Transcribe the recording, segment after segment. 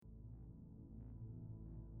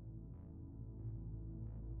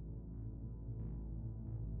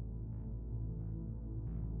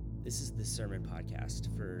This is the sermon podcast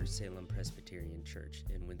for Salem Presbyterian Church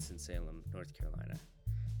in Winston-Salem, North Carolina.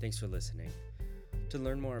 Thanks for listening. To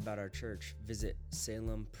learn more about our church, visit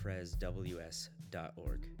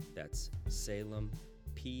salempresws.org. That's Salem,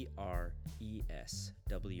 Presws.org.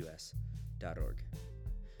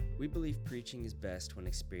 We believe preaching is best when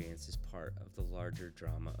experienced as part of the larger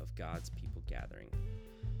drama of God's people gathering.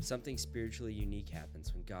 Something spiritually unique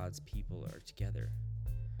happens when God's people are together.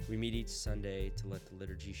 We meet each Sunday to let the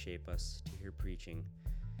liturgy shape us, to hear preaching,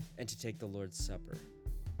 and to take the Lord's Supper.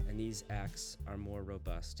 And these acts are more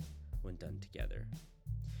robust when done together.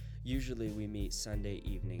 Usually we meet Sunday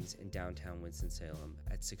evenings in downtown Winston-Salem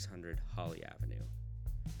at 600 Holly Avenue.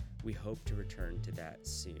 We hope to return to that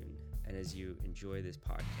soon. And as you enjoy this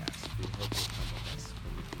podcast, we hope you'll come with us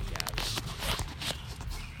when we can gather.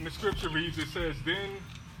 And the scripture reads, it says, "Then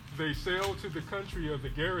they sailed to the country of the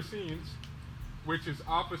Gerasenes, which is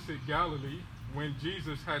opposite Galilee, when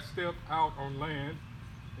Jesus had stepped out on land,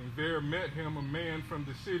 and there met him a man from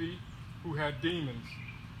the city who had demons.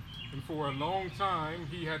 And for a long time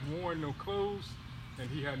he had worn no clothes, and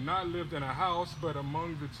he had not lived in a house, but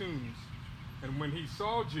among the tombs. And when he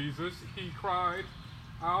saw Jesus, he cried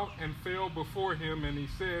out and fell before him, and he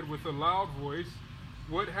said with a loud voice,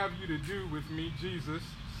 'What have you to do with me, Jesus,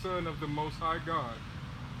 Son of the Most High God?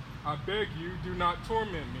 I beg you, do not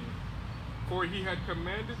torment me.' For he had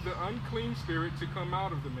commanded the unclean spirit to come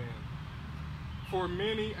out of the man. For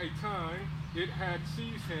many a time it had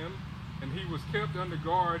seized him, and he was kept under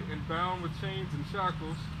guard and bound with chains and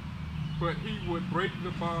shackles, but he would break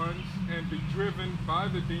the bonds and be driven by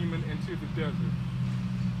the demon into the desert.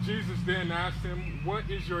 Jesus then asked him, 'What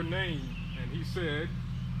is your name?' And he said,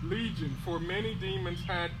 'Legion,' for many demons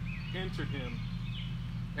had entered him.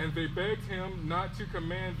 And they begged him not to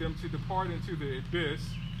command them to depart into the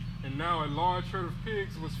abyss. And now a large herd of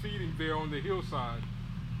pigs was feeding there on the hillside,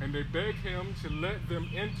 and they begged him to let them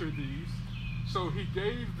enter these. So he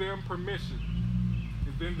gave them permission.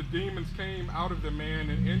 And then the demons came out of the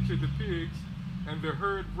man and entered the pigs, and the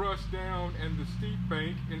herd rushed down and the steep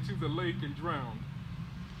bank into the lake and drowned.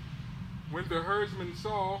 When the herdsmen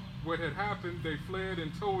saw what had happened, they fled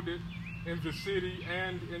and told it in the city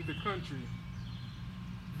and in the country.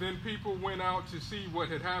 Then people went out to see what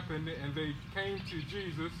had happened, and they came to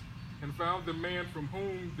Jesus and found the man from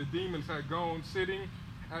whom the demons had gone sitting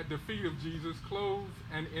at the feet of Jesus, clothed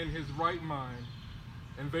and in his right mind.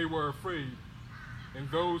 And they were afraid. And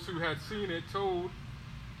those who had seen it told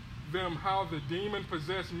them how the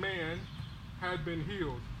demon-possessed man had been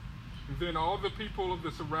healed. And then all the people of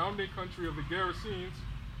the surrounding country of the Gerasenes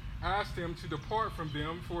asked him to depart from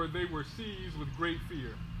them, for they were seized with great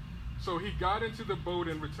fear. So he got into the boat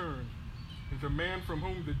and returned. And the man from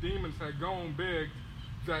whom the demons had gone begged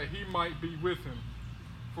that he might be with him.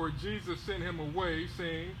 For Jesus sent him away,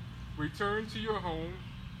 saying, 'Return to your home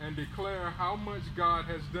and declare how much God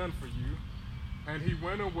has done for you.' And he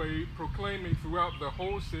went away, proclaiming throughout the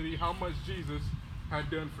whole city how much Jesus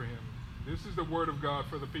had done for him." This is the word of God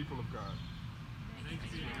for the people of God. Thanks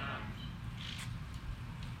be to God.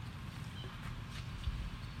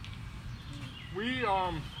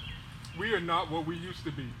 We are not what we used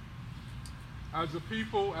to be. As a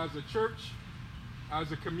people, as a church, as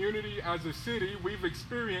a community, as a city, we've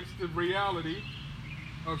experienced the reality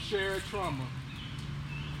of shared trauma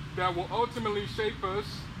that will ultimately shape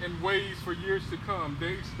us in ways for years to come. The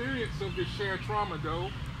experience of this shared trauma, though,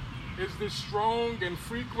 is this strong and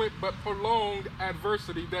frequent but prolonged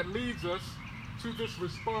adversity that leads us to this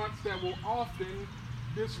response that will often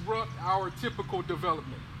disrupt our typical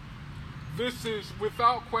development. This is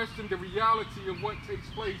without question the reality of what takes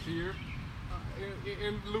place here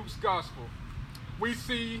in Luke's gospel. We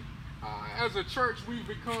see, as a church, we've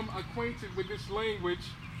become acquainted with this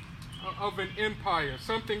language of an empire,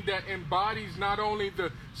 something that embodies not only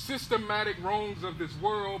the systematic wrongs of this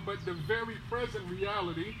world, but the very present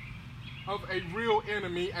reality of a real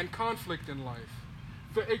enemy and conflict in life.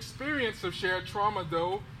 The experience of shared trauma,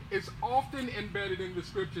 though, is often embedded in the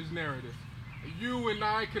scripture's narrative. You and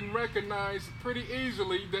I can recognize pretty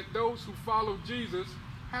easily that those who followed Jesus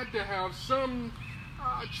had to have some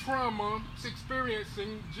trauma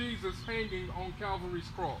experiencing Jesus hanging on Calvary's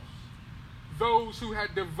cross. Those who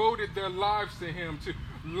had devoted their lives to him, to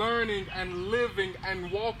learning and living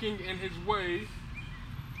and walking in his way,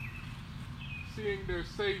 seeing their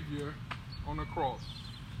Savior on a cross.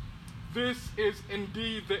 This is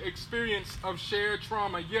indeed the experience of shared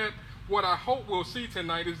trauma, yet what I hope we'll see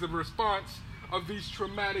tonight is the response of these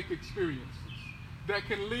traumatic experiences that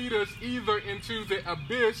can lead us either into the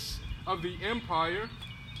abyss of the empire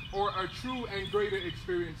or a true and greater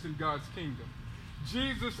experience in God's kingdom.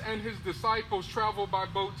 Jesus and his disciples travel by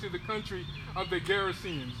boat to the country of the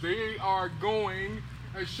Gerasenes. They are going,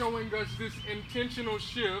 showing us this intentional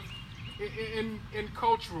shift in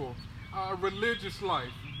cultural, religious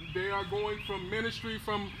life. They are going from ministry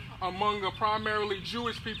from among a primarily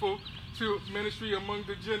Jewish people to ministry among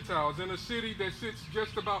the Gentiles in a city that sits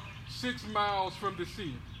just about 6 miles from the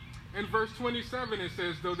sea. In verse 27, it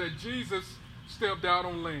says, though, that Jesus stepped out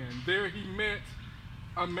on land. There he met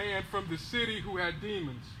a man from the city who had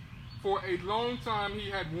demons. For a long time he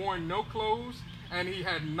had worn no clothes, and he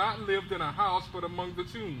had not lived in a house but among the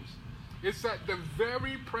tombs. It's at the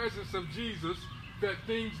very presence of Jesus that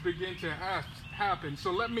things begin to happen.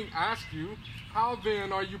 So let me ask you, how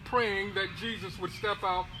then are you praying that Jesus would step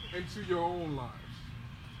out into your own lives?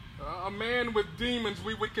 A man with demons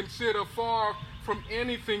we would consider far from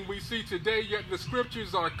anything we see today, yet the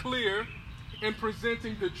scriptures are clear in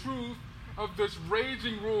presenting the truth of this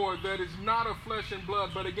raging war that is not of flesh and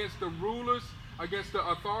blood, but against the rulers, against the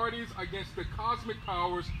authorities, against the cosmic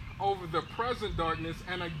powers over the present darkness,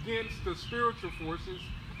 and against the spiritual forces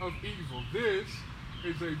of evil. This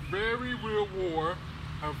is a very real war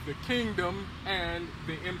of the kingdom and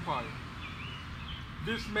the empire.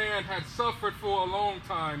 This man had suffered for a long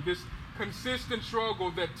time, this consistent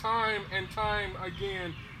struggle that time and time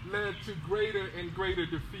again led to greater and greater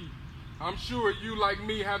defeat. I'm sure you, like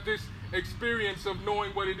me, have this experience of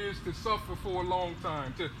knowing what it is to suffer for a long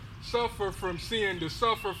time, to suffer from sin, to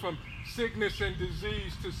suffer from sickness and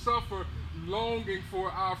disease, to suffer longing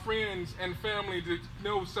for our friends and family to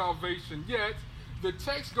know salvation. Yet, the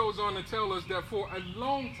text goes on to tell us that for a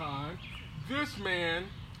long time, this man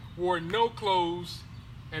wore no clothes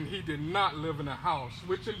and he did not live in a house,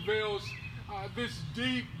 which unveils this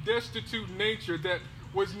deep, destitute nature that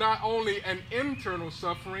was not only an internal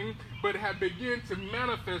suffering, but had begun to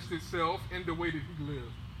manifest itself in the way that he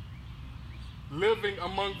lived. Living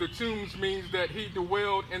among the tombs means that he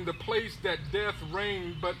dwelled in the place that death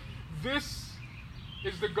reigned, but this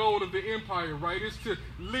is the goal of the empire, right? It's to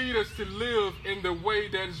lead us to live in the way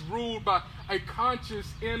that is ruled by a conscious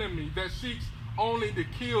enemy that seeks only to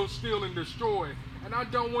kill, steal, and destroy. And I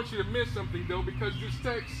don't want you to miss something, though, because this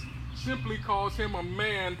text simply calls him a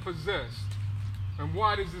man possessed. And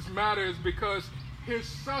why does this matter? Is because his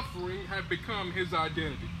suffering had become his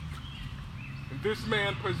identity. And this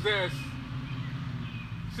man possessed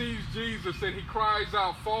sees Jesus and he cries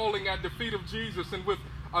out, falling at the feet of Jesus, and with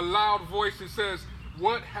a loud voice it says,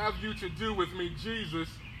 "What have you to do with me, Jesus,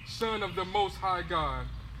 Son of the Most High God?"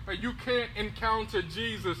 You can't encounter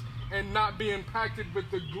Jesus and not be impacted with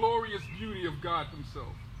the glorious beauty of God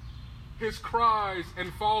himself. His cries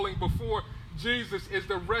and falling before Jesus is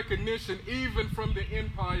the recognition, even from the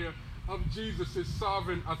empire, of Jesus'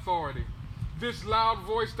 sovereign authority. This loud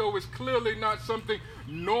voice, though, is clearly not something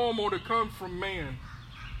normal to come from man.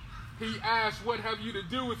 He asks, "What have you to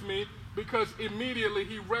do with me?" because immediately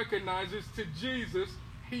he recognizes to Jesus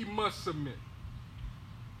he must submit.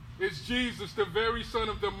 It's Jesus, the very Son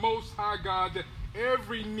of the Most High God, that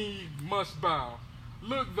every knee must bow.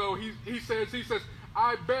 Look, though, he says,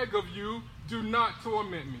 "I beg of you, do not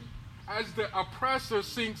torment me," as the oppressor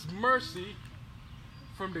seeks mercy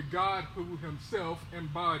from the God who himself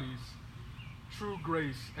embodies true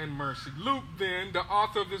grace and mercy. Luke, then, the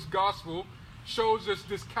author of this gospel, shows us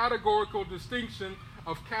this categorical distinction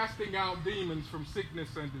of casting out demons from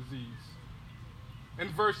sickness and disease. In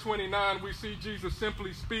verse 29, we see Jesus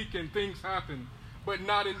simply speak and things happen, but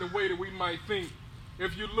not in the way that we might think.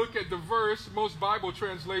 If you look at the verse, most Bible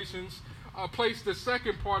translations place the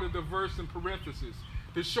second part of the verse in parentheses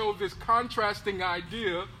to show this contrasting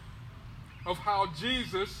idea of how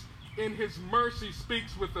Jesus, in his mercy,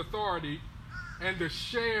 speaks with authority, and the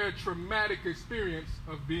shared traumatic experience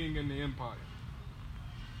of being in the empire.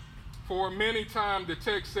 For many times, the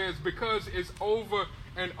text says, because it's over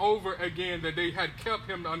and over again that they had kept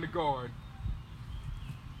him under guard.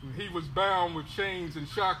 He was bound with chains and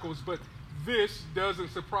shackles, but this doesn't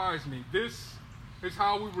surprise me. This is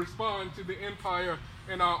how we respond to the empire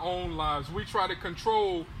in our own lives. We try to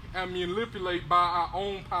control and manipulate by our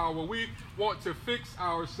own power. We want to fix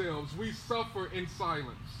ourselves. We suffer in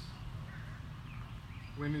silence.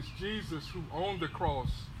 When it's Jesus who owned the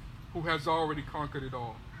cross, who has already conquered it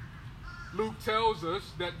all. Luke tells us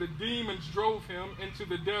that the demons drove him into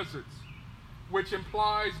the deserts, which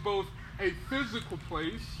implies both a physical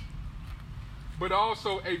place, but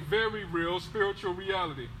also a very real spiritual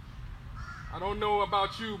reality. I don't know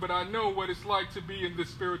about you, but I know what it's like to be in the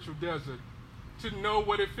spiritual desert, to know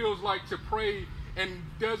what it feels like to pray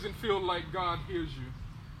and doesn't feel like God hears you,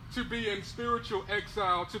 to be in spiritual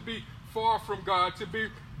exile, to be far from God, to be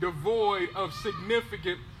devoid of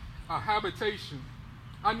significant habitation.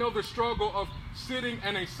 I know the struggle of sitting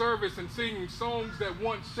in a service and singing songs that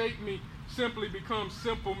once shaped me simply become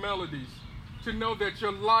simple melodies. To know that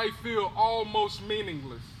your life feels almost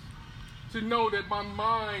meaningless. To know that my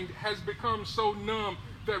mind has become so numb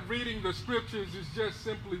that reading the scriptures is just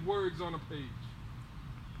simply words on a page.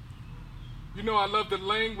 You know, I love the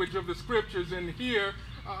language of the scriptures, and here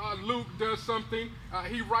Luke does something.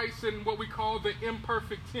 He writes in what we call the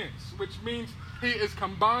imperfect tense, which means he is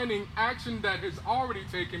combining action that has already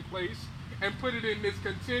taken place and put it in this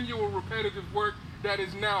continual repetitive work that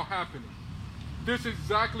is now happening. This is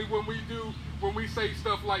exactly what we do when we say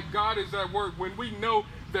stuff like God is at work, when we know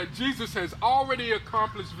that Jesus has already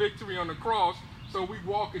accomplished victory on the cross, so we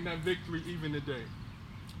walk in that victory even today.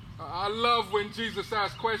 I love when Jesus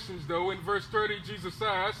asks questions, though. In verse 30, Jesus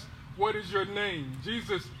asks, "What is your name?"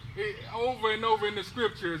 Jesus, over and over in the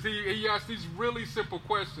scriptures, he asks these really simple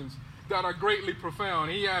questions that are greatly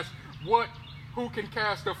profound. He asks, who can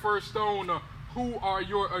cast the first stone? Or who are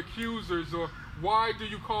your accusers? Or why do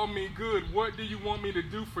you call me good? What do you want me to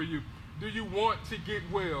do for you? Do you want to get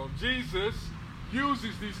well? Jesus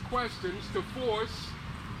uses these questions to force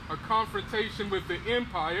a confrontation with the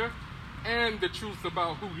empire and the truth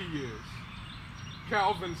about who he is.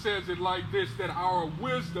 Calvin says it like this, that our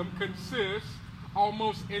wisdom consists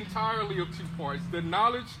almost entirely of two parts: the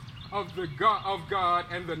knowledge of God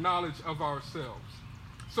and the knowledge of ourselves.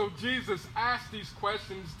 So Jesus asked these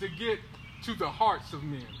questions to get to the hearts of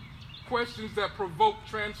men, questions that provoke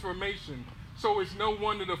transformation. So it's no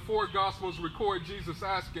wonder the four Gospels record Jesus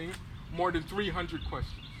asking more than 300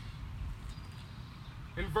 questions.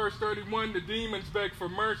 In verse 31, the demons beg for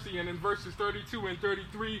mercy, and in verses 32 and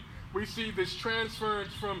 33, we see this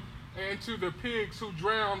transference into the pigs who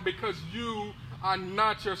drown because you are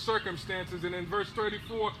not your circumstances. And in verse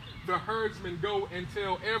 34, the herdsmen go and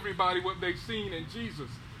tell everybody what they've seen in Jesus.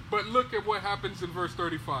 But look at what happens in verse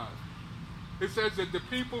 35. It says that the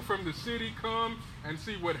people from the city come and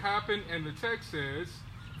see what happened, and the text says,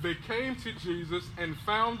 they came to Jesus and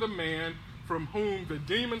found the man from whom the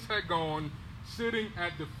demons had gone, sitting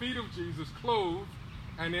at the feet of Jesus, clothed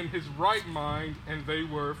and in his right mind, and they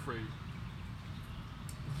were afraid.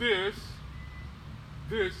 This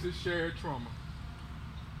is shared trauma.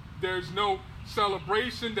 There's no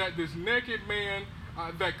celebration that this naked man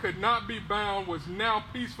that could not be bound was now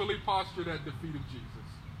peacefully postured at the feet of Jesus.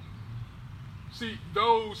 See,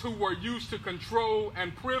 those who were used to control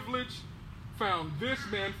and privilege found this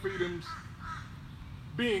man freedoms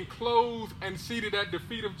being clothed and seated at the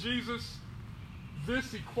feet of Jesus.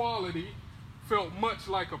 This equality felt much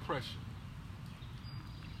like oppression.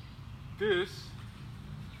 This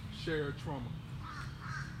shared trauma.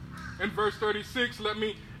 In verse 36, let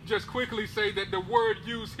me just quickly say that the word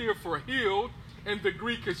used here for healed in the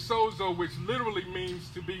Greek is sozo, which literally means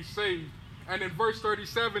to be saved. And in verse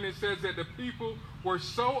 37, it says that the people were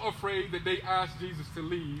so afraid that they asked Jesus to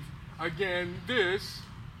leave. Again, this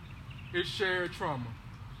is shared trauma.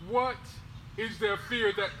 What is their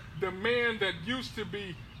fear? That the man that used to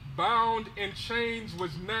be bound in chains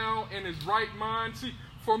was now in his right mind? See,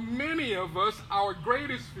 for many of us, our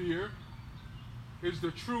greatest fear is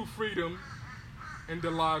the true freedom in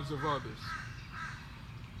the lives of others.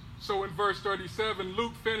 So in verse 37,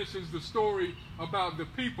 Luke finishes the story about the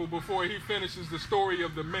people before he finishes the story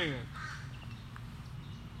of the man.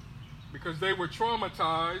 Because they were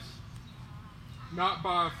traumatized, not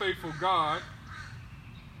by a faithful God,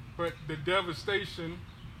 but the devastation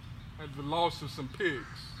and the loss of some pigs.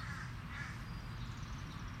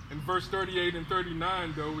 In verse 38 and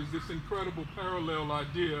 39, though, is this incredible parallel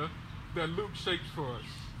idea that Luke shapes for us.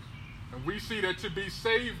 And we see that to be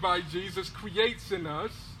saved by Jesus creates in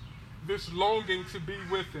us this longing to be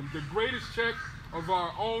with him. The greatest check of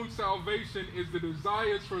our own salvation is the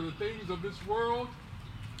desires for the things of this world,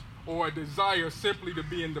 or a desire simply to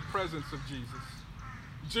be in the presence of Jesus.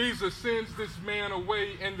 Jesus sends this man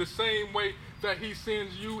away in the same way that he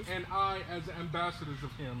sends you and I as ambassadors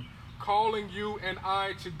of him, calling you and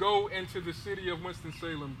I to go into the city of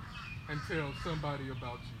Winston-Salem and tell somebody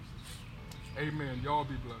about Jesus. Amen. Y'all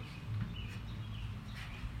be blessed.